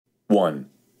1.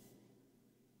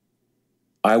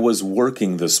 I was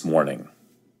working this morning.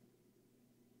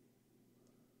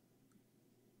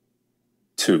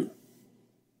 2.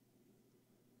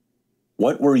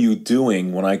 What were you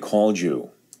doing when I called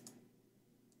you?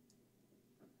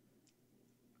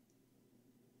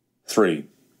 3.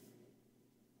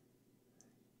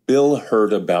 Bill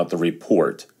heard about the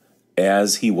report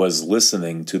as he was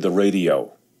listening to the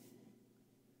radio.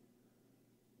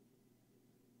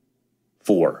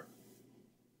 4.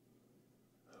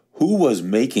 Who was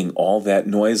making all that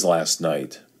noise last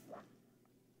night?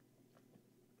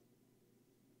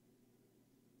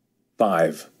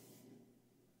 5.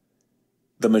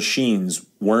 The machines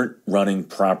weren't running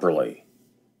properly.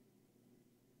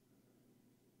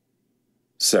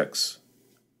 6.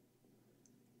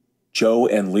 Joe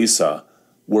and Lisa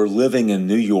were living in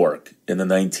New York in the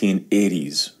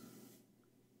 1980s.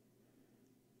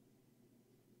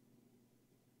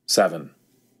 7.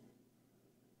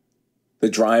 The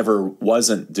driver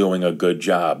wasn't doing a good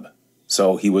job,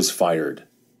 so he was fired.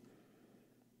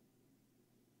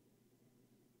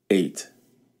 8.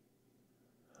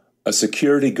 A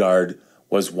security guard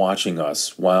was watching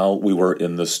us while we were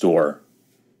in the store.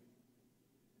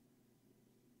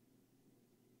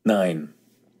 9.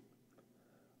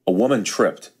 A woman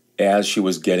tripped as she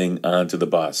was getting onto the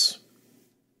bus.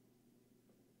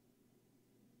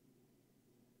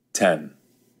 10.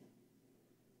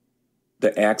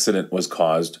 The accident was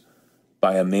caused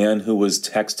by a man who was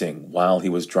texting while he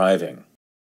was driving.